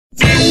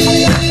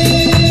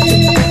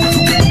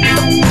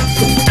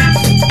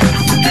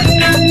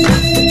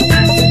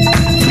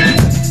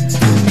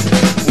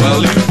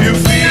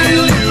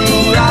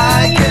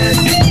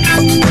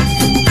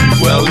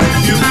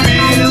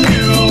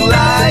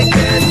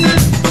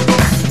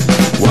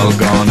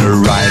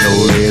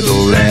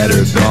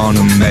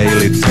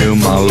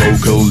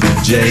local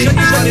DJ.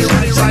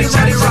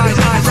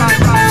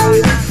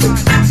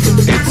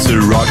 It's a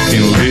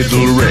rocking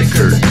little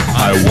record,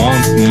 I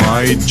want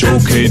my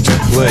jockey to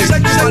play.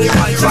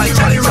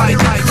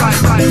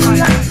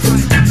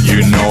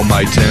 You know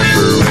my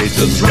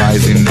temperature's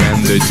rising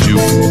and the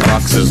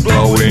jukebox is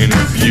blowing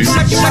a fuse.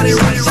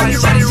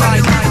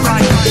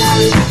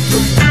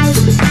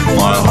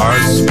 My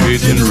heart's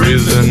beating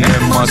rhythm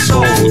and my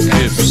soul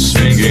keeps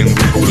singing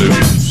the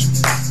blues.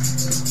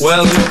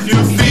 Well, if you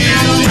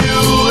feel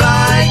you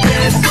like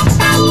it,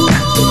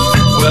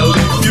 well,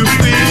 if you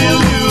feel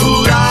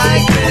you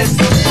like it,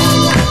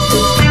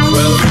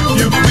 well,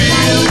 if you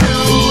feel you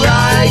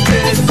like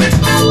it,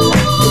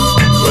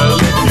 well,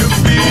 if you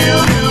feel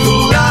you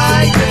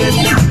like it.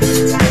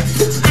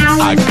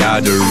 I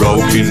got a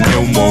rockin'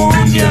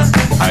 pneumonia,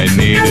 I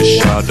need a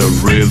shot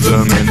of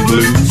rhythm and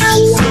blues.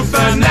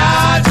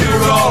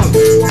 Supernatural,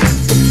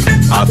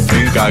 I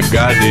think I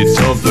got it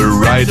off the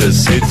writer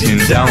sitting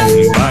down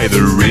by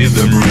the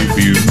rhythm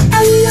review.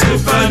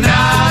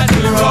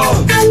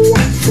 Supernatural.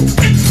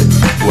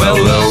 Well,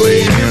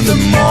 early in the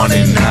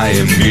morning I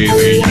am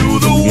giving you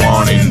the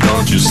warning,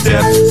 don't you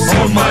step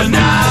on my new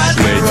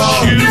sweat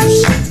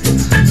shoes.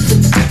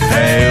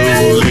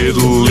 Hey,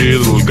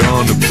 little,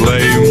 gonna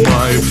play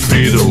my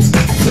fiddle,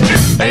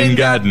 ain't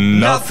got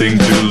nothing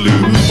to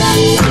lose.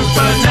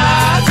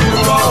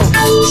 Supernatural,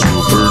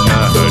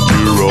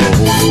 supernatural,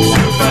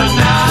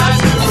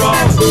 supernatural,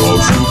 oh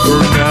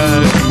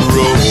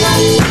supernatural,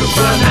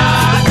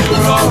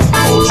 supernatural,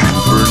 oh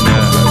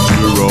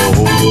supernatural,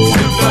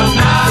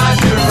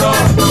 supernatural.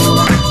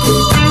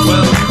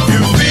 Well, if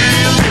you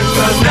feel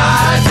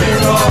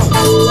supernatural,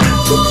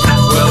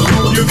 well,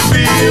 if you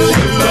feel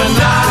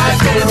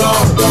supernatural,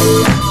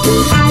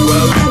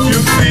 well, if you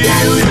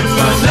feel